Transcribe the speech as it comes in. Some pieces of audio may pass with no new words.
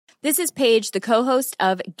This is Paige, the co-host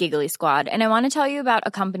of Giggly Squad, and I want to tell you about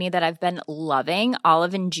a company that I've been loving,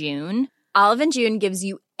 Olive & June. Olive & June gives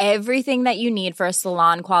you everything that you need for a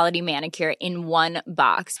salon-quality manicure in one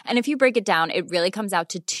box. And if you break it down, it really comes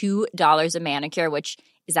out to $2 a manicure, which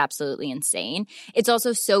is absolutely insane. It's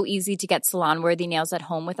also so easy to get salon-worthy nails at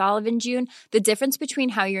home with Olive & June. The difference between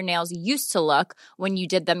how your nails used to look when you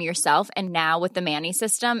did them yourself and now with the Mani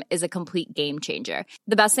system is a complete game changer.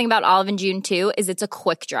 The best thing about Olive & June, too, is it's a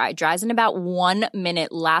quick dry. Dries in about 1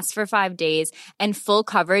 minute, lasts for 5 days, and full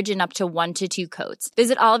coverage in up to 1 to 2 coats.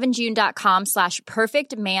 Visit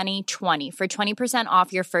oliveandjune.com/perfectmani20 for 20%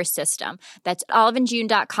 off your first system. That's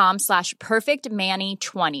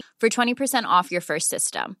oliveandjune.com/perfectmani20 for 20% off your first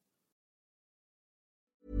system.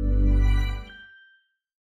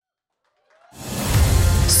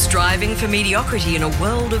 Striving for mediocrity in a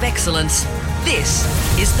world of excellence. This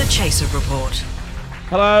is the Chaser Report.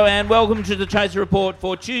 Hello and welcome to the Chaser Report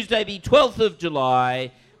for Tuesday the 12th of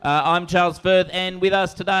July. I'm Charles Firth and with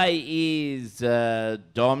us today is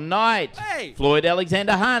Dom Knight, Hey. Floyd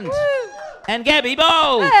Alexander Hunt, and Gabby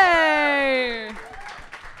Bowles. Hey!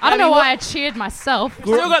 I don't know why I cheered myself.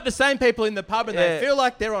 Still got the same people in the pub and they feel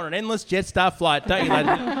like they're on an endless Jetstar flight, don't you,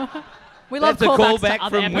 ladies? We love That's a callbacks callback to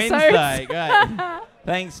other from episodes. Wednesday. Great.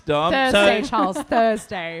 Thanks, Dom. Thursday, Charles.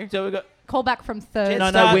 Thursday. So we got Callback from Thursday.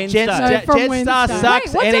 Wednesday. from Jetstar Wednesday. sucks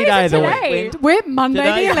Wait, what any day day is of it the today? week. We're Monday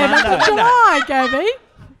Today's the 11th Monday. of July, Gabby.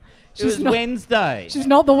 it was Wednesday. She's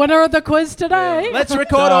not the winner of the quiz today. Let's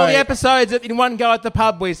record all the Sorry. episodes in one go at the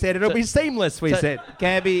pub, we said. It'll be seamless, we said.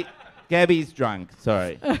 Gabby's drunk.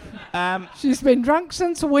 Sorry. She's been drunk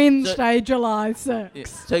since Wednesday, July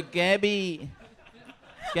 6th. So Gabby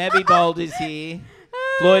Bold is here.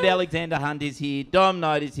 Floyd Alexander Hunt is here. Dom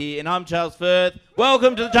Knight is here. And I'm Charles Firth.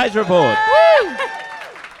 Welcome to the Chaser Report.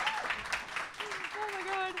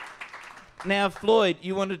 Now, Floyd,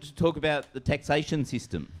 you wanted to talk about the taxation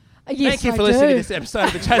system. Yes, Thank you I for listening do. to this episode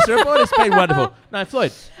of the Chaser Report. It's been wonderful. No,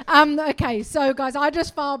 Floyd. Okay, so guys, I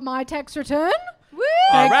just filed my tax return.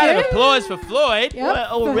 A round you. of applause for Floyd. Yep.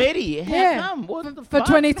 Well, already? How Yeah. come? What the For fuck?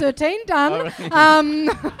 2013, done.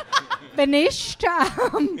 Finished. No,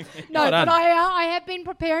 Well done. but I have been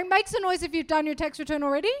preparing. Make some noise if you've done your tax return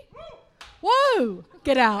already. Whoa!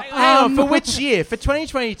 Get out. Hang on, for which year? For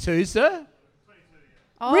 2022, sir?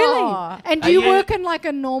 Really? And do Are you you- work in like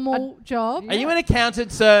a normal job? Are you an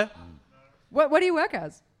accountant, sir? What do you work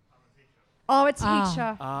as? Oh, a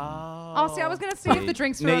teacher. Oh. Oh, see, I was going to see if the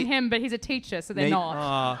drinks were on him, but he's a teacher, so they're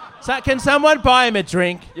not. So can someone buy him a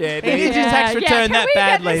drink? Yeah, He needs his tax return can that we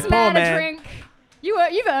badly. Get this Poor man man. a drink?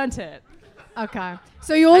 You've earned it. Okay.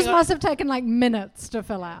 So yours Hang on. must have taken like minutes to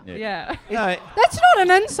fill out. Yeah. No, That's not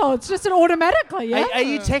an insult. It's just an automatically, yeah? Are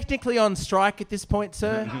you technically on strike at this point,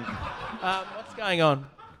 sir? What's going on?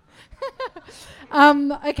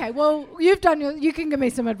 Okay, well, you can give me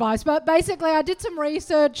some advice. But basically, I did some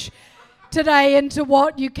research today into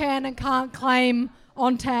what you can and can't claim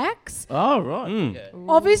on tax. Oh, right. Yeah.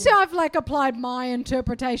 Obviously, I've like applied my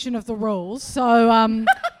interpretation of the rules. So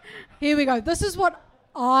here we go. This is what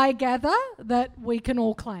I gather that we can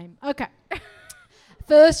all claim. Okay.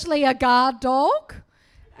 Firstly, a guard dog.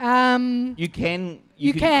 You can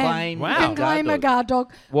claim Wow. You can claim a guard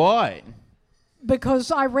dog Why?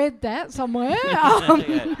 because I read that somewhere.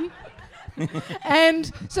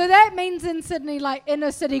 And so that means in Sydney, like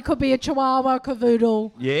inner city, could be a Chihuahua,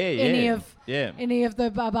 Cavoodle, any of the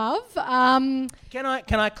above. Can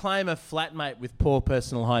I claim a flatmate with poor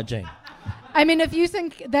personal hygiene? I mean, if you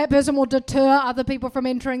think that person will deter other people from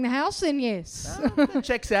entering the house, then yes.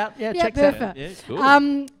 Checks out. Yeah, Yeah, checks perfect. out. Yeah,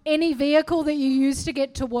 cool. Any vehicle that you use to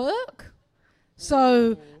get to work,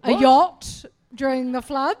 so a yacht during the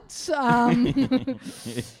floods,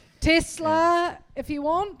 Tesla if you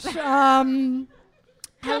want,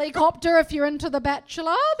 helicopter if you're into The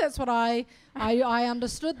Bachelor. That's what I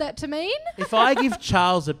understood that to mean. If I give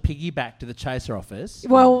Charles a piggyback to the Chaser office,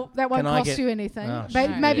 Well, that won't Can I cost get- you anything. Oh, But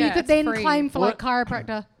shit. maybe Yeah, you could it's then free. claim for like What?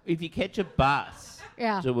 chiropractor If you catch a bus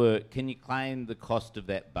Yeah. to work, can you claim the cost of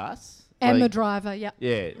that bus? and the Like- driver. Yeah.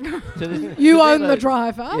 Yeah. So there's- You so own they're the like-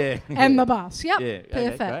 driver Yeah. and the bus. Yep. Yeah, okay,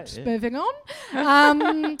 Perfect. great, yeah. Moving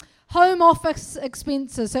on. Home office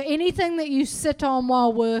expenses. So anything that you sit on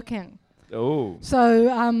while working. Oh. So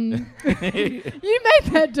you made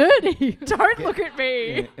that dirty. Don't look at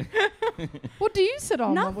me. What do you sit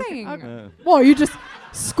on? while working? Nothing. Okay. Well, you just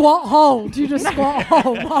squat hold. You just squat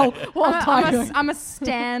hold while typing. I'm a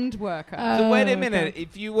stand worker. So wait a okay. minute.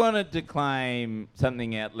 If you wanted to claim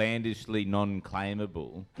something outlandishly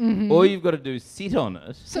non-claimable, all you've got to do is sit on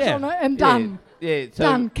it. Sit Yeah. on it and Yeah, done. Yeah. So,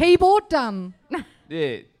 Done. Keyboard done.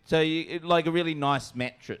 Yeah. So you like a really nice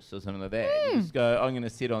mattress or something like that. You just go, I'm going to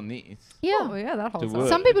sit on this. Yeah. Oh, yeah, that holds work. up.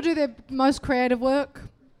 Some people do their most creative work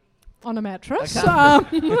on a mattress. Okay.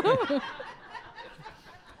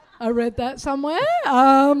 I read that somewhere.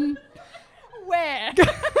 Where?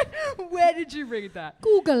 Where did you read that?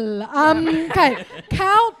 Google. Okay.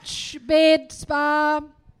 Couch, bed, spa,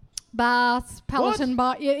 bath, Peloton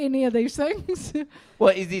bar. Yeah, any of these things.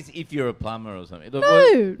 Well, is this if you're a plumber or something? Look,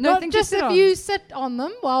 No, No, not things you just sit if on. you sit on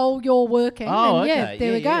them while you're working. Oh, and okay.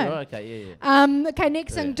 there we go. Right, okay, yeah. Okay,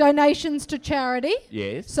 next thing, donations to charity.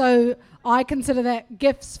 Yes. So I consider that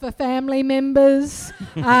gifts for family members.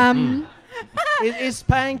 Is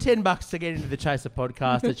paying $10 to get into the Chaser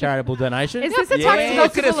podcast a charitable donation? Is this a Yeah, tax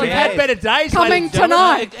look at us, deductible we've event? had better days. Coming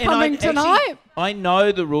tonight. Coming tonight. I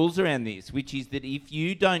know the rules around this, which is that if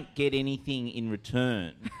you don't get anything in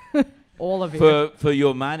return All of you. for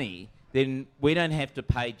your money, then we don't have to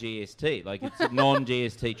pay GST. Like, it's a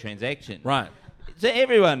non-GST transaction. Right. So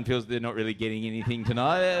everyone feels they're not really getting anything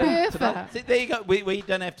tonight. Perfect. So there you go. We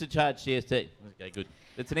don't have to charge GST. Okay, good.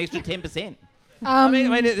 It's an extra 10%. I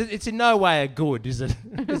mean, it's in no way a good, is it?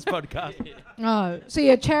 This podcast. Oh, so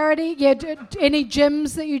yeah, charity. Yeah, any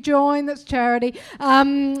gyms that you join, that's charity.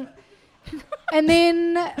 And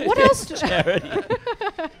then what else? Charity.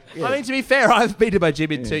 I mean, to be fair, I've been to my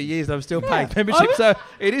gym in 2 years. I'm still paying membership, so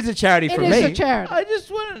it is a charity It for is me. a charity. I just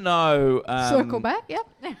want to know, Circle back. Yep.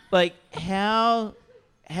 like how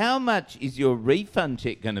much is your refund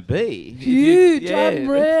check going to be? Huge. Yeah, I'm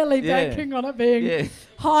really yeah. banking on it being Yeah.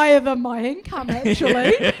 higher than my income,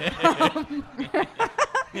 actually.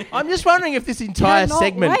 I'm just wondering if this entire Cannot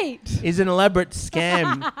segment wait. is an elaborate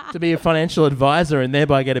scam to be a financial advisor and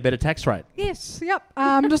thereby get a better tax rate. Yes. Yep.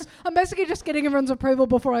 I'm basically just getting everyone's approval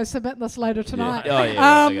before I submit this later tonight. Oh,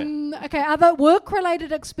 yeah, right, Okay. Other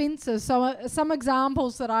work-related expenses. So some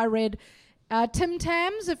examples that I read. Tim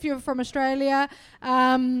Tams, if you're from Australia.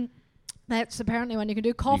 That's apparently one you can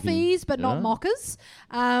do. Coffees, but not mockers.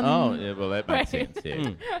 Oh, yeah, well, that makes sense,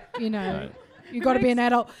 yeah. You know, you've got to be an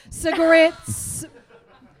adult. Cigarettes,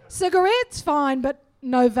 fine, but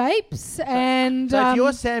no vapes. And So if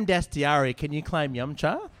you're Sam Dastiari, can you claim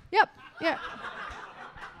Yumcha? Yep. Yeah.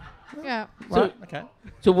 Yeah. Right. Okay.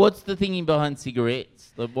 So what's the thinking behind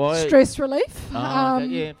cigarettes? Like why? Stress relief. Oh, okay,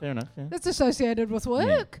 yeah, fair enough. Yeah. That's associated with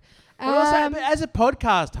work. But also, but as a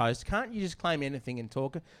podcast host, can't you just claim anything and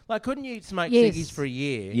talk? Like, couldn't you smoke Yes. ciggies for a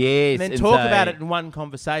year? Yes, And then and talk say- about it in one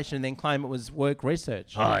conversation and then claim it was work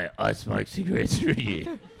research? Hi, I smoke cigarettes for a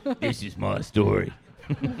year. This is my story.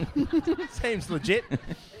 Seems legit.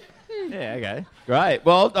 Yeah, okay. Great.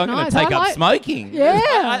 Well, I'm going Nice, to take I up like- smoking. Yeah.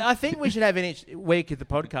 I think we should have in each week of the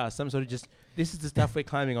podcast some sort of just, this is the stuff we're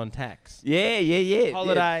claiming on tax. Yeah.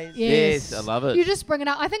 Holidays. Yes, I love it. You just bring it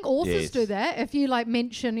up. I think authors Yes. do that. If you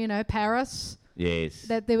mention, Paris, Yes.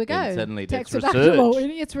 there we go. Then suddenly Tax that's deductible.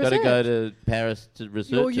 research. It's Got to go research. to Paris to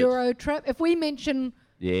research Your it. Euro trip. If we mention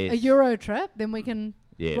Yes. a Euro trip, then we can.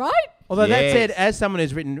 Yeah. Right? Although that Yes. said, as someone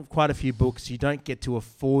who's written quite a few books, you don't get to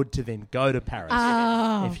afford to then go to Paris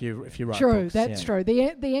Ah. if you write True, books. that's yeah. true.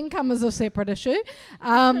 The income is a separate issue.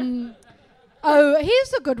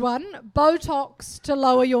 Here's a good one: Botox to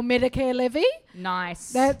lower your Medicare levy.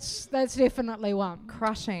 Nice. That's definitely one.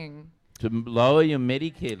 crushing. To lower your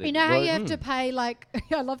Medicare. You know how you have to pay I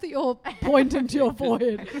love that you're pointing to your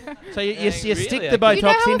forehead. So you Really? stick the Okay. Botox You know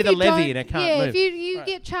how into if the you levy don't- and it can't yeah, move. if you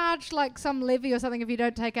get charged some levy or something if you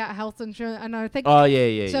don't take out health insurance, and I think Oh,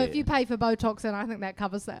 yeah. so. If you pay for Botox, then I think that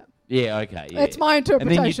covers that. Yeah, okay. Yeah. It's my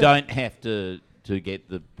interpretation. And then you don't have to get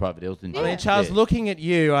the private health insurance. I mean, Charles, Yeah. looking at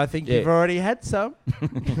you, I think Yeah. you've already had some. I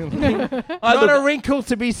Not look, a wrinkle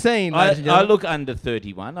to be seen, ladies and I gentlemen. look under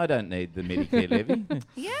 31. I don't need the Medicare levy.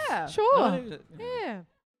 Yeah. Sure. Yeah.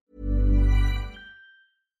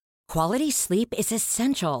 Quality sleep is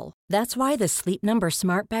essential. That's why the Sleep Number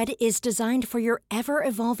Smart Bed is designed for your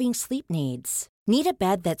ever-evolving sleep needs. Need a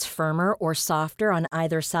bed that's firmer or softer on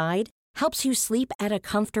either side? Helps you sleep at a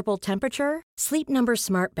comfortable temperature? Sleep Number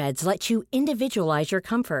Smart Beds let you individualize your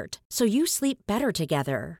comfort, so you sleep better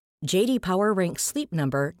together. J.D. Power ranks Sleep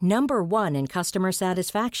Number number 1 in customer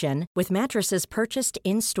satisfaction with mattresses purchased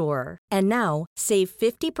in-store. And now, save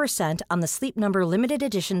 50% on the Sleep Number Limited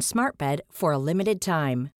Edition Smart Bed for a limited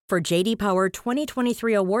time. For J.D. Power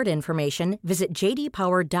 2023 award information, visit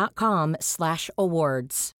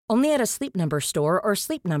jdpower.com/awards. Only at a Sleep Number store or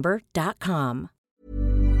sleepnumber.com.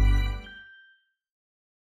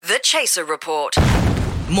 The Chaser Report.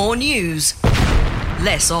 More news,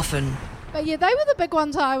 less often. But yeah, they were the big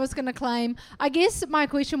ones I was going to claim. I guess my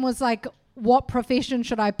question was what profession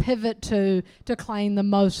should I pivot to claim the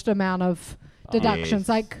most amount of deductions?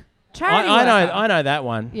 Yes. Charity worker. I know that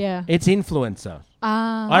one. Yeah. It's influencer.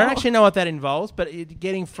 I don't actually know what that involves, but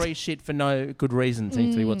getting free shit for no good reason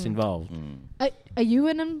seems to be what's involved. Are you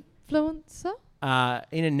an influencer?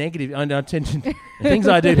 In a negative, I tend to the things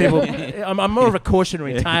I do. People, I'm more of a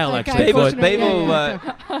cautionary tale. Okay, Actually, cautionary.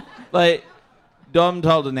 People like Dom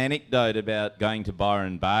told an anecdote about going to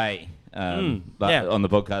Byron Bay on the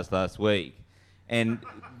podcast last week, and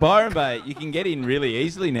Byron Bay, you can get in really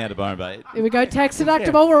easily now to Byron Bay. Here we go, tax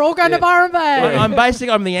deductible. We're all going to Byron Bay.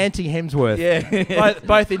 I'm the anti-Hemsworth. Yeah,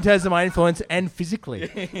 both in terms of my influence and physically.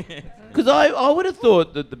 Because I would have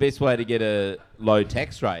thought that the best way to get a low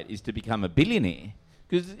tax rate is to become a billionaire.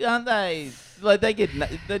 Because aren't they? Like they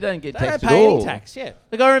don't get taxed at all. Any tax, yeah.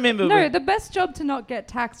 Like I remember. No, the best job to not get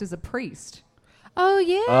taxed is a priest. Oh,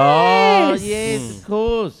 yes. Oh yes, of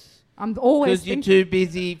course. I'm always Because you're too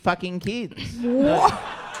busy fucking kids.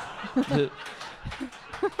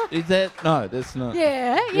 Is that no? That's not.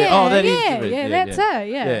 Yeah. Oh, that is yeah, the reason. yeah, that's it.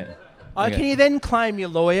 Yeah. Okay. Can you then claim your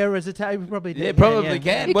lawyer as a tax? Probably do. Yeah, probably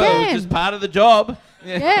can. You Well, can. it's just part of the job.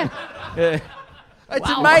 Yeah. It's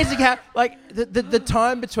amazing how the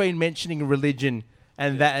time between mentioning religion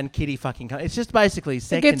and that and kitty fucking. It's just basically It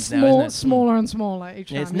seconds gets now, isn't it? smaller and smaller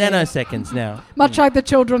each Yeah, it's time. nanoseconds now. Much like the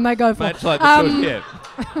children they go for. Much like the children. Yeah.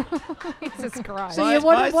 Jesus Christ. So My, yeah,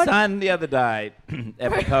 what- my son the other day,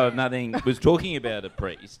 apropos of nothing, was talking about a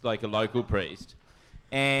priest, like a local priest,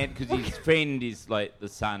 and because his friend is like the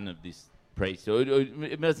son of this priest, or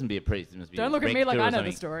it mustn't be a priest, it must be. Don't a look at me like rector or I know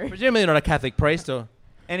the something. story. Presumably not a Catholic priest, or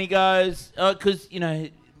And he goes, because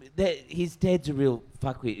his dad's a real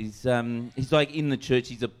fuckwit. He's like in the church.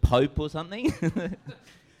 He's a pope or something.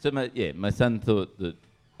 So my son thought that.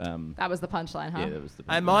 That was the punchline, huh? Yeah, that was the.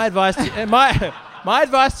 And my advice to my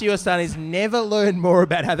advice to your son is never learn more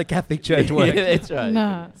about how the Catholic Church works. Yeah, that's right.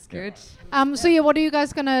 No. It's good. So yeah, what are you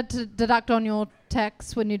guys going to deduct on your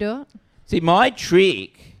tax when you do it? See, my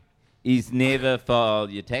trick is never file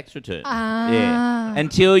your tax return. Yeah.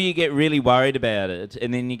 Until you get really worried about it,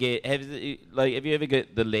 and then you get have you ever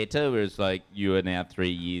get the letter where it's like you are now 3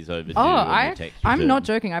 years overdue on your tax return? I'm not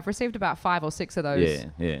joking. I've received about 5 or 6 of those.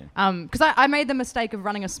 Yeah. Because I made the mistake of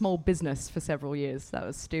running a small business for several years. That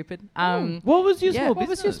was stupid. What was your small business? What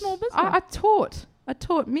was your small business? I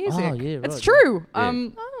taught music. Oh, yeah, It's right. true. Yeah.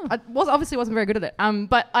 I obviously wasn't very good at it.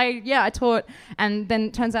 But I taught, and then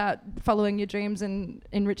it turns out following your dreams and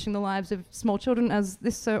enriching the lives of small children, as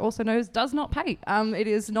this also knows, does not pay. It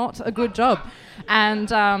is not a good job.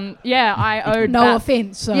 And I owed No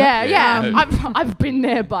offense. So. I've been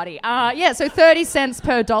there, buddy. So 30 cents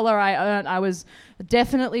per dollar I earned, I was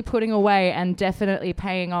definitely putting away and definitely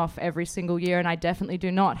paying off every single year, and I definitely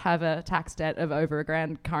do not have a tax debt of over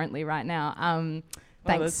 $1,000 currently right now.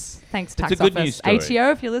 Thanks tax a good office. news story.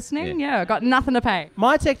 ATO, if you're listening, I got nothing to pay.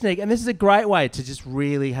 My technique, and this is a great way to just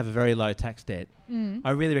really have a very low tax debt.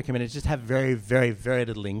 I really recommend it. Just have very, very, very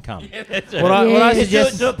little income. That's What I Just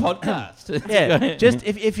suggest, do a podcast. yeah, just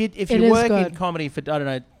if It you is work in good. comedy for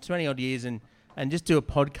 20 odd years and just do a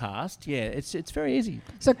podcast, it's very easy.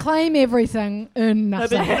 So claim everything, earn No,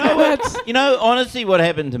 nothing. but you know what? Honestly, what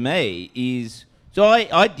happened to me is, so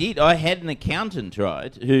I had an accountant,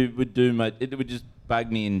 right, who would it would just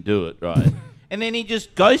bug me and do it, right, and then he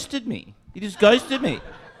just ghosted me.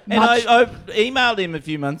 And I emailed him a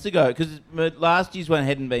few months ago because last year's one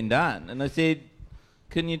hadn't been done, and I said,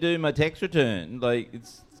 "Can you do my tax return? Like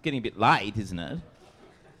it's getting a bit late, isn't it?"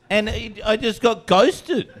 And I just got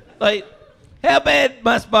ghosted. Like, how bad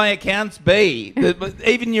must my accounts be that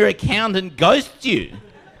even your accountant ghosts you?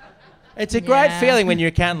 It's a great Yeah. feeling when your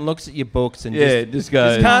accountant looks at your books and just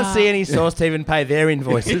goes. just can't see any source to even pay their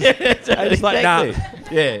invoices. It's like, nah.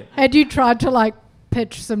 Yeah. Had you tried to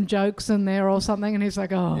pitch some jokes in there or something, and he's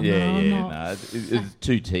like, "Oh no, I'm not." No, it's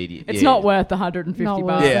too tedious. It's not worth the 150 Not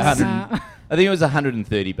bucks. worth Yeah, it. 100 I think it was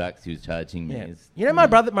 $130 he was charging me. Yeah. It's- You know, my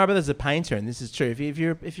brother's a painter, and this is true. If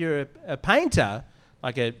you're a painter,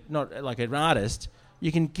 not like an artist,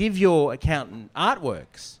 you can give your accountant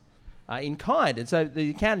artworks in kind. And so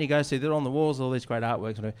the accountant he goes to, they're on the walls, all these great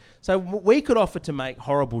artworks. Whatever. So we could offer to make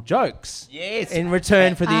horrible jokes Yes. in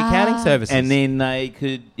return for the accounting services. And then they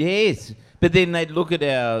could, yes. But then they'd look at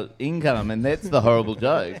our income, and that's the horrible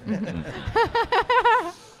joke.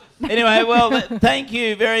 Anyway, well, thank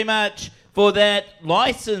you very much for that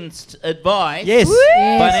licensed advice. Yes.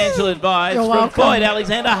 Financial advice You're from welcome. Floyd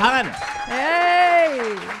Alexander Hunt.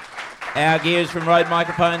 Hey! Our gear is from Rode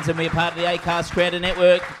Microphones, and we're part of the Acast Creator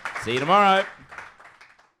Network. See you tomorrow.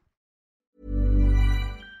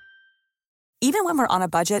 Even when we're on a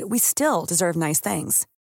budget, we still deserve nice things.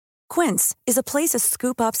 Quince is a place to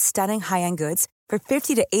scoop up stunning high-end goods for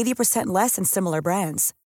 50 to 80% less than similar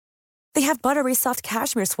brands. They have buttery soft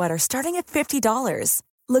cashmere sweaters starting at $50,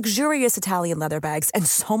 luxurious Italian leather bags, and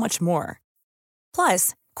so much more.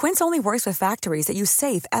 Plus, Quince only works with factories that use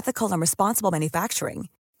safe, ethical, and responsible manufacturing.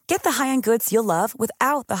 Get the high-end goods you'll love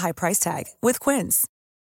without the high price tag with Quince.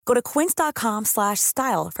 Go to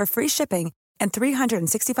quince.com/style for free shipping and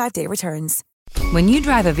 365-day returns. When you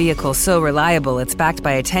drive a vehicle so reliable it's backed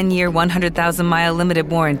by a 10-year, 100,000-mile limited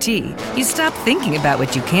warranty, you stop thinking about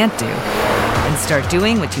what you can't do and start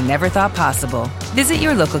doing what you never thought possible. Visit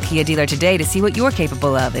your local Kia dealer today to see what you're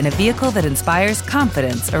capable of in a vehicle that inspires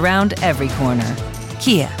confidence around every corner.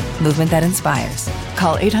 Kia, movement that inspires.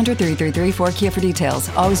 Call 800-333-4KIA for details.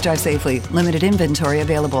 Always drive safely. Limited inventory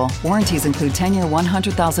available. Warranties include 10-year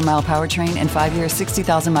 100,000-mile powertrain and 5-year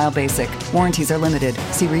 60,000-mile basic. Warranties are limited.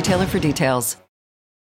 See retailer for details.